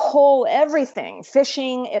 the whole everything,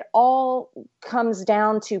 fishing. It all comes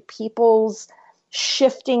down to people's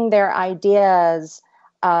shifting their ideas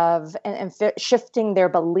of and shifting their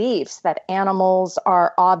beliefs that animals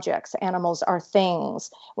are objects, animals are things,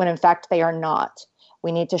 when in fact they are not.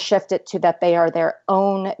 We need to shift it to that they are their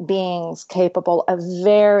own beings capable of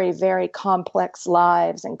very, very complex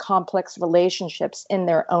lives and complex relationships in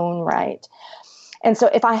their own right. And so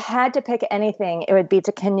if I had to pick anything, it would be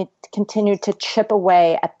to continue to chip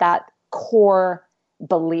away at that core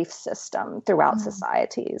belief system throughout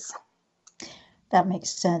societies. That makes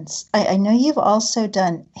sense. I know you've also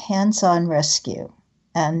done hands-on rescue,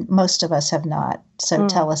 and most of us have not. So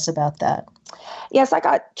tell us about that. Yes, I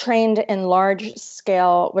got trained in what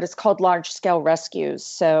is called large-scale rescues.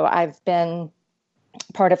 So I've been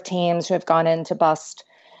part of teams who have gone in to bust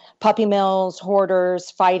puppy mills,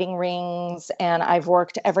 hoarders, fighting rings, and I've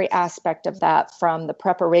worked every aspect of that, from the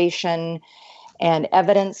preparation and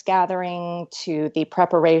evidence gathering to the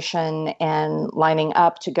preparation and lining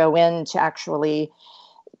up to go in to actually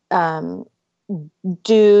do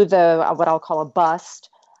what I'll call a bust.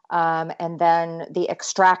 And then the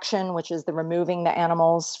extraction, which is the removing the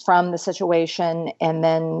animals from the situation, and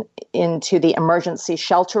then into the emergency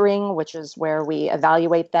sheltering, which is where we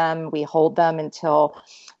evaluate them. We hold them until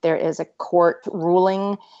there is a court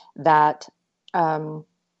ruling that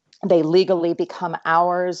they legally become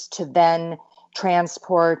ours to then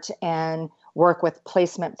transport and work with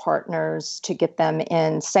placement partners to get them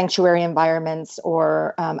in sanctuary environments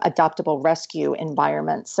or adoptable rescue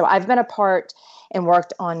environments. So I've been a part and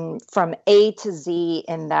worked on from A to Z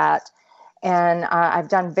in that. And I've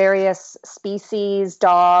done various species,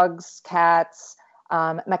 dogs, cats,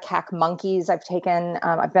 macaque monkeys I've taken.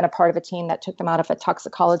 I've been a part of a team that took them out of a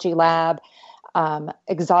toxicology lab,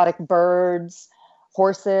 exotic birds,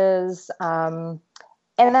 horses. And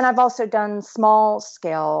then I've also done small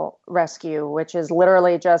scale rescue, which is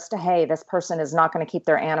literally just, hey, this person is not going to keep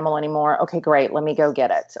their animal anymore. Okay, great. Let me go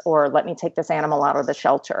get it. Or let me take this animal out of the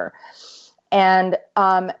shelter. And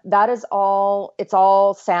that is all, it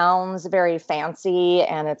all sounds very fancy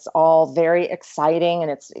and it's all very exciting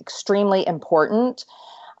and it's extremely important.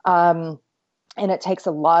 And it takes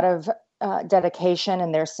a lot of dedication,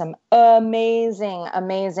 and there's some amazing,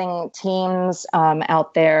 amazing teams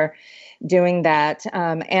out there doing that.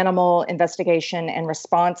 Animal investigation and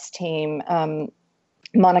response team,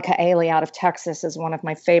 Monica Ailey out of Texas is one of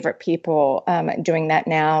my favorite people doing that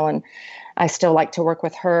now. And I still like to work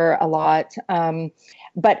with her a lot.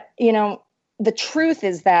 But, you know, the truth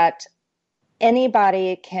is that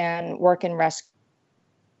anybody can work in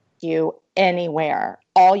rescue anywhere.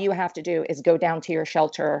 All you have to do is go down to your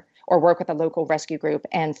shelter or work with a local rescue group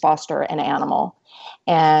and foster an animal.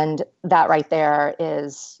 And that right there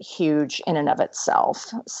is huge in and of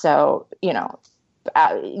itself. So, you know,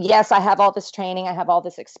 yes, I have all this training. I have all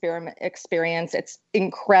this experience. It's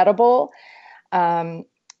incredible.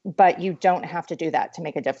 But you don't have to do that to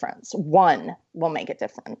make a difference. One will make a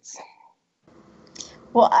difference.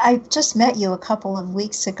 Well, I just met you a couple of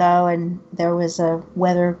weeks ago, and there was a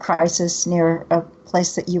weather crisis near a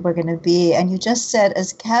place that you were going to be. And you just said,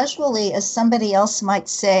 as casually as somebody else might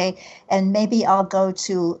say, and maybe I'll go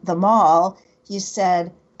to the mall, you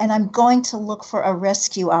said, and I'm going to look for a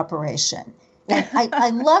rescue operation. And I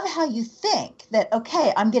love how you think that,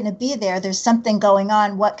 okay, I'm going to be there. There's something going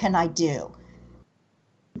on. What can I do?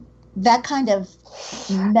 That kind of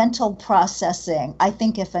mental processing, I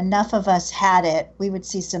think if enough of us had it, we would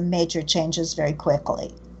see some major changes very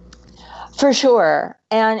quickly. For sure.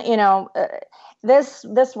 And, you know, this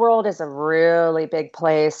world is a really big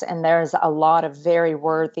place, and there's a lot of very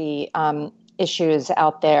worthy issues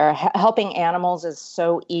out there. Helping animals is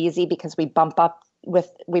so easy because we bump up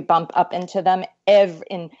into them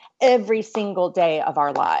every single day of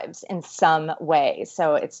our lives in some way.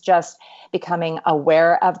 So it's just becoming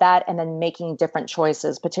aware of that and then making different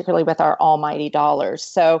choices, particularly with our almighty dollars.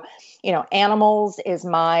 So, you know, animals is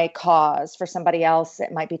my cause. For somebody else,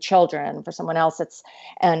 it might be children. For someone else, it's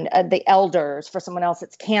the elders. For someone else,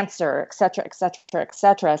 it's cancer, et cetera, et cetera, et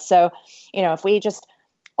cetera. So, you know, if we just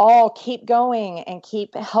all keep going and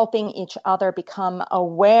keep helping each other become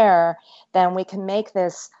aware, then we can make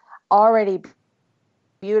this already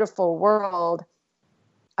beautiful world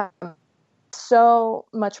so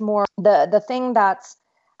much more. The thing that's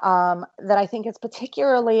that I think is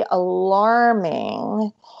particularly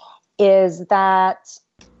alarming is that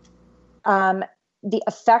the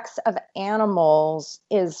effects of animals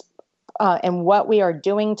is and what we are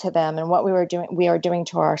doing to them and what we are doing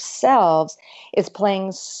to ourselves is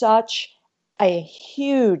playing such a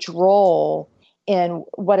huge role in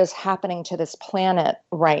what is happening to this planet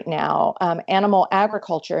right now. Animal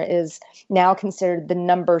agriculture is now considered the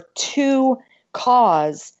number 2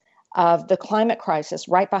 cause of the climate crisis,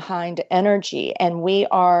 right behind energy. And we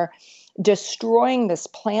are destroying this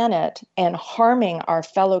planet and harming our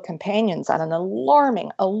fellow companions at an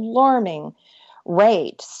alarming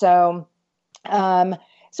rate. So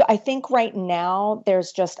I think right now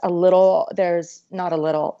there's a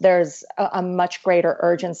much greater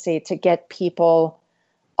urgency to get people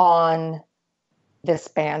on this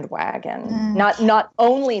bandwagon, not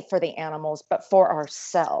only for the animals, but for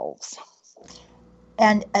ourselves.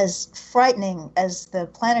 And as frightening as the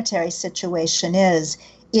planetary situation is,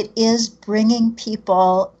 it is bringing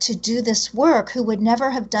people to do this work who would never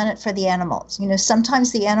have done it for the animals. You know,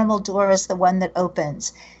 sometimes the animal door is the one that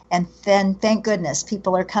opens. And then, thank goodness,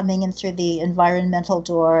 people are coming in through the environmental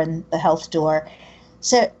door and the health door.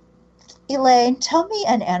 So, Elaine, tell me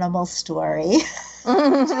an animal story.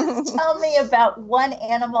 Just tell me about one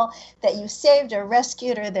animal that you saved or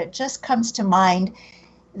rescued or that just comes to mind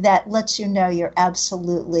that lets you know you're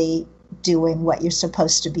absolutely doing what you're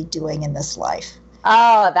supposed to be doing in this life.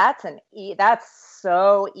 Oh, that's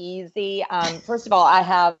so easy. First of all, I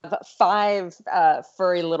have 5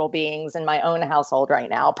 furry little beings in my own household right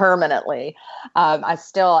now, permanently. I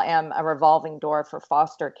still am a revolving door for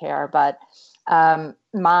foster care, but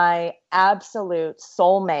my absolute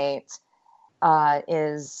soulmate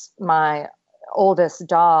is my oldest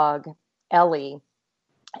dog, Ellie.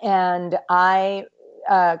 And I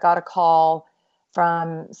got a call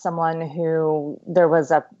from someone who there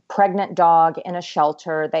was a pregnant dog in a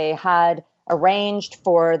shelter. They had arranged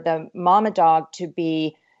for the mama dog to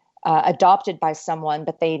be adopted by someone,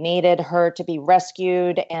 but they needed her to be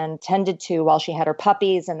rescued and tended to while she had her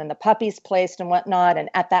puppies, and then the puppies placed and whatnot. And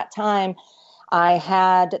at that time, I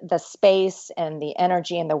had the space and the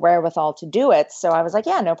energy and the wherewithal to do it. So I was like,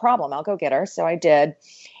 yeah, no problem. I'll go get her. So I did.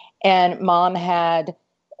 And Mom had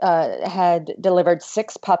delivered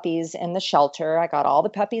 6 puppies in the shelter. I got all the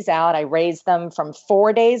puppies out. I raised them from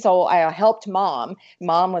 4 days old. I helped Mom.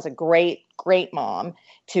 Mom was a great, great mom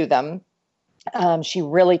to them. She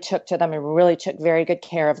really took to them and really took very good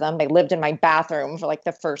care of them. They lived in my bathroom for like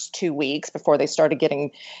the first 2 weeks before they started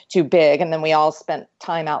getting too big. And then we all spent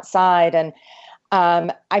time outside. And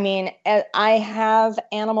I mean, I have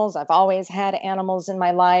animals. I've always had animals in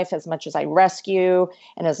my life, as much as I rescue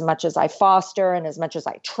and as much as I foster and as much as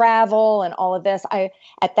I travel and all of this.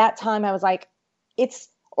 At that time, I was like,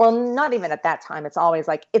 not even at that time. It's always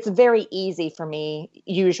like, it's very easy for me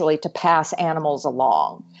usually to pass animals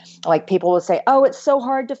along. Like people will say, oh, it's so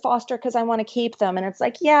hard to foster because I want to keep them. And it's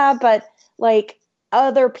like, yeah, but like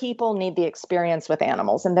other people need the experience with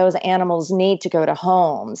animals, and those animals need to go to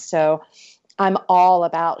homes. So I'm all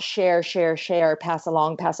about share, pass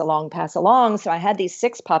along. So I had these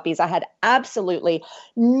 6 puppies. I had absolutely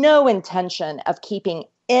no intention of keeping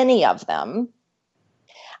any of them.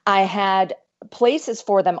 I had places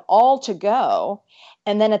for them all to go.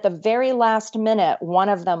 And then at the very last minute, one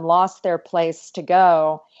of them lost their place to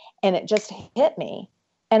go. And it just hit me.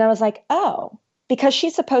 And I was like, oh, because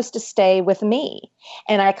she's supposed to stay with me.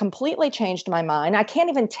 And I completely changed my mind. I can't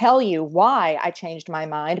even tell you why I changed my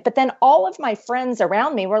mind. But then all of my friends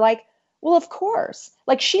around me were like, well, of course.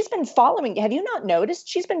 Like, she's been following. Have you not noticed?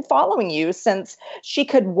 She's been following you since she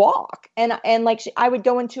could walk. And like, I would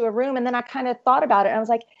go into a room, and then I kind of thought about it. And I was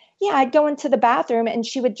like, yeah, I'd go into the bathroom and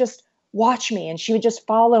she would just watch me and she would just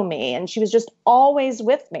follow me. And she was just always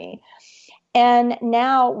with me. And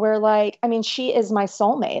now we're like, I mean, she is my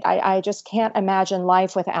soulmate. I just can't imagine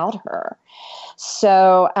life without her.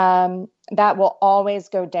 So that will always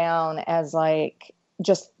go down as like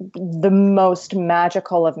just the most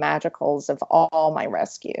magical of magicals of all my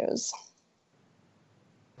rescues.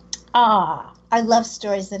 I love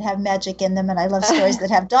stories that have magic in them, and I love stories that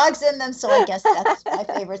have dogs in them, so I guess that's my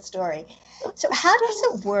favorite story. So how does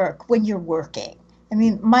it work when you're working? I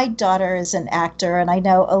mean, my daughter is an actor, and I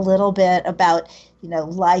know a little bit about,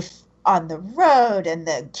 life on the road and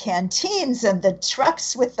the canteens and the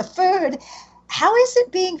trucks with the food. How is it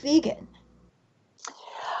being vegan?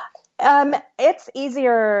 It's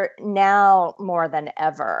easier now more than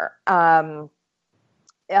ever.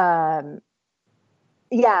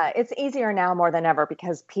 Yeah, it's easier now more than ever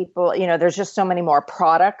because people, there's just so many more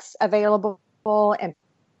products available, and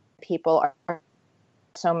people are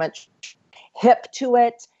so much hip to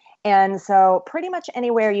it. And so pretty much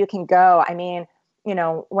anywhere you can go. I mean,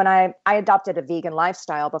 when I adopted a vegan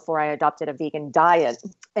lifestyle before I adopted a vegan diet,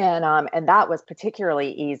 and that was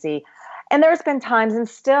particularly easy. And there's been times, and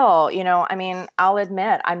still, I mean, I'll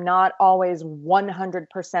admit I'm not always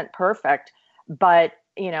 100% perfect, but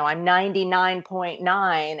I'm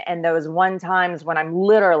 99.9. And those one times when I'm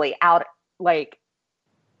literally out, like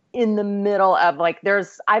in the middle of like,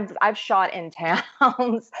 I've shot in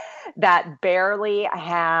towns that barely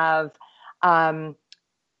have,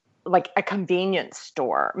 like a convenience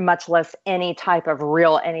store, much less any type of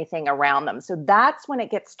real anything around them. So that's when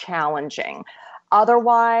it gets challenging.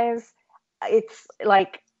 Otherwise,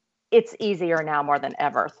 it's easier now more than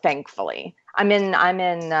ever, thankfully. I'm in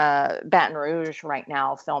Baton Rouge right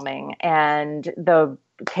now filming, and the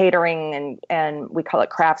catering and we call it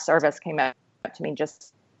craft service came up to me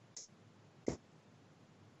just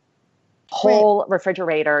whole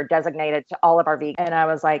refrigerator designated to all of our vegans. And I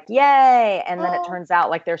was like, yay. And then it turns out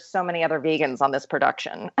like there's so many other vegans on this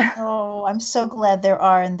production. Oh, I'm so glad there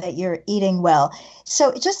are, and that you're eating well.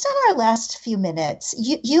 So just in our last few minutes,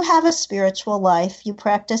 you have a spiritual life. You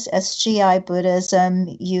practice SGI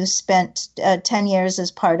Buddhism. You spent 10 years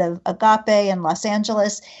as part of Agape in Los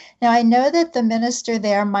Angeles. Now, I know that the minister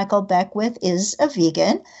there, Michael Beckwith, is a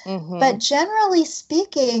vegan, but generally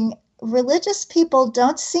speaking, religious people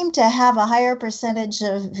don't seem to have a higher percentage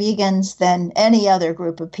of vegans than any other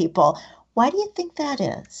group of people. Why do you think that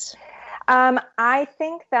is? I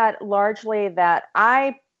think that largely that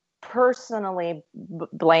I personally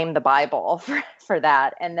blame the Bible for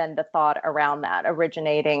that. And then the thought around that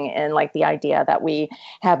originating in like the idea that we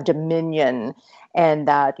have dominion and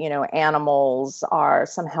that, animals are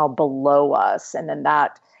somehow below us. And then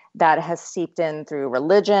that has seeped in through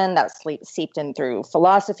religion, that's seeped in through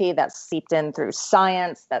philosophy, that's seeped in through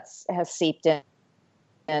science, has seeped in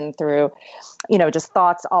through, just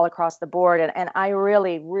thoughts all across the board. And I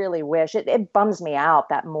really, really wish, it bums me out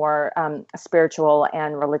that more spiritual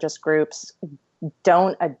and religious groups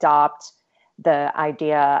don't adopt the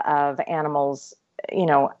idea of animals,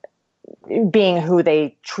 being who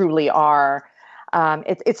they truly are.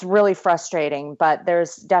 It's really frustrating, but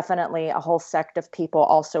there's definitely a whole sect of people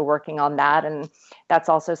also working on that. And that's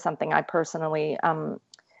also something I personally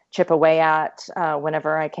chip away at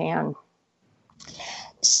whenever I can.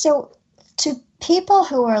 So to people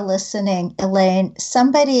who are listening, Elaine,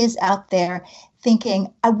 somebody is out there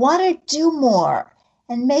thinking, I want to do more.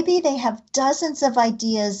 And maybe they have dozens of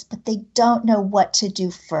ideas, but they don't know what to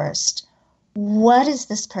do first. What does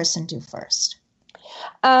this person do first?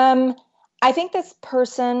 I think this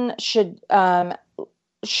person should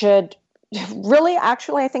really,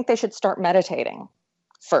 actually, I think they should start meditating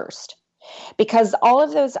first, because all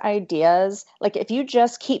of those ideas, like if you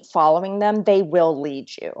just keep following them, they will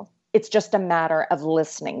lead you. It's just a matter of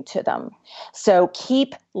listening to them. So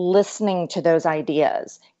keep listening to those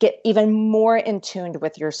ideas. Get even more in tune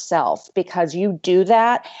with yourself, because you do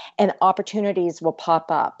that and opportunities will pop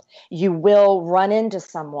up. You will run into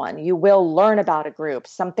someone. You will learn about a group.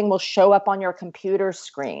 Something will show up on your computer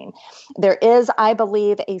screen. There is, I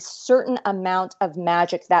believe, a certain amount of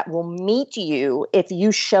magic that will meet you if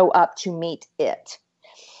you show up to meet it.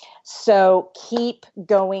 So keep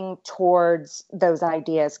going towards those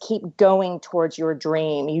ideas. Keep going towards your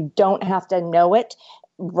dream. You don't have to know it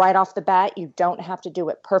right off the bat. You don't have to do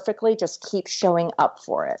it perfectly. Just keep showing up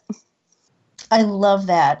for it. I love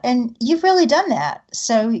that. And you've really done that.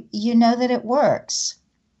 So you know that it works.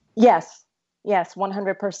 Yes,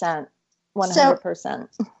 100%. 100%.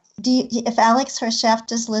 So, if Alex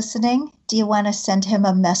Hershaft is listening, do you want to send him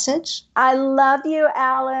a message? I love you,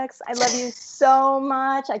 Alex. I love you so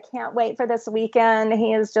much. I can't wait for this weekend.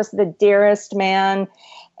 He is just the dearest man,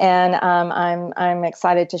 and I'm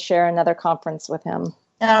excited to share another conference with him.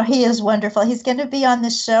 Oh, he is wonderful. He's going to be on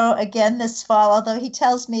the show again this fall, although he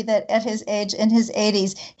tells me that at his age, in his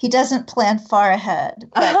 80s, he doesn't plan far ahead,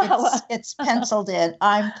 but it's penciled in.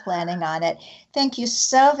 I'm planning on it. Thank you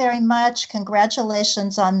so very much.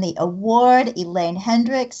 Congratulations on the award, Elaine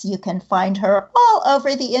Hendricks. You can find her all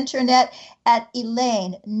over the internet at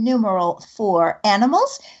Elaine #4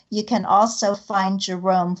 Animals. You can also find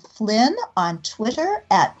Jerome Flynn on Twitter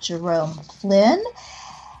at Jerome Flynn.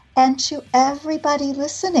 And to everybody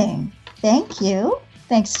listening, thank you.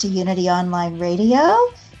 Thanks to Unity Online Radio.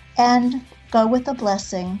 And go with a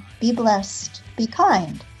blessing. Be blessed. Be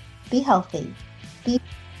kind. Be healthy. Be.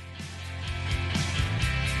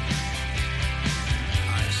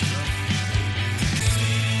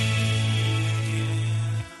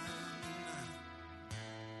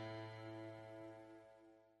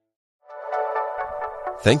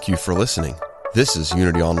 Thank you for listening. This is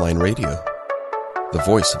Unity Online Radio, the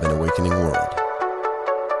voice of an awakening world.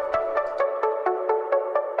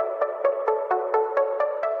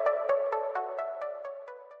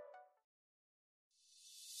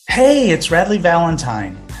 Hey, it's Radley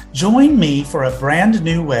Valentine. Join me for a brand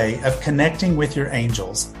new way of connecting with your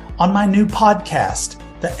angels on my new podcast,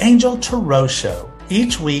 The Angel Tarot Show.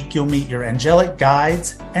 Each week, you'll meet your angelic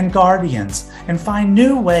guides and guardians and find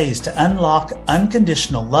new ways to unlock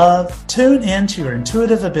unconditional love, tune into your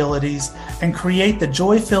intuitive abilities, and create the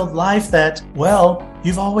joy-filled life that, well,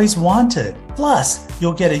 you've always wanted. Plus,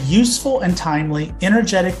 you'll get a useful and timely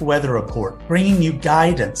energetic weather report, bringing you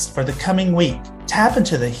guidance for the coming week. Tap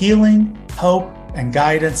into the healing, hope, and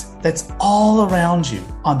guidance that's all around you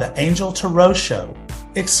on the Angel Tarot Show,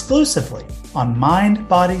 exclusively on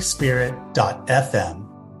mindbodyspirit.fm.